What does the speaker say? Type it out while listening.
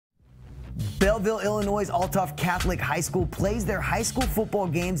Belleville, Illinois' Althoff Catholic High School plays their high school football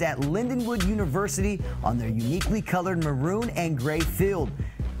games at Lindenwood University on their uniquely colored maroon and gray field.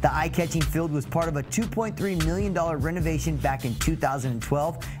 The eye-catching field was part of a $2.3 million renovation back in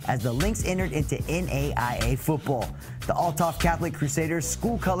 2012 as the Lynx entered into NAIA football. The Althoff Catholic Crusaders'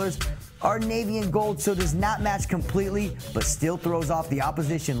 school colors are navy and gold, so does not match completely, but still throws off the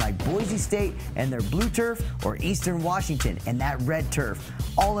opposition like Boise State and their blue turf, or Eastern Washington and that red turf.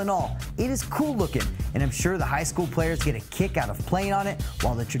 All in all, it is cool looking, and I'm sure the high school players get a kick out of playing on it,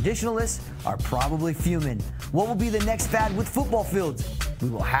 while the traditionalists are probably fuming. What will be the next fad with football fields? We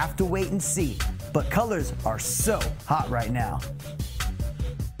will have to wait and see, but colors are so hot right now.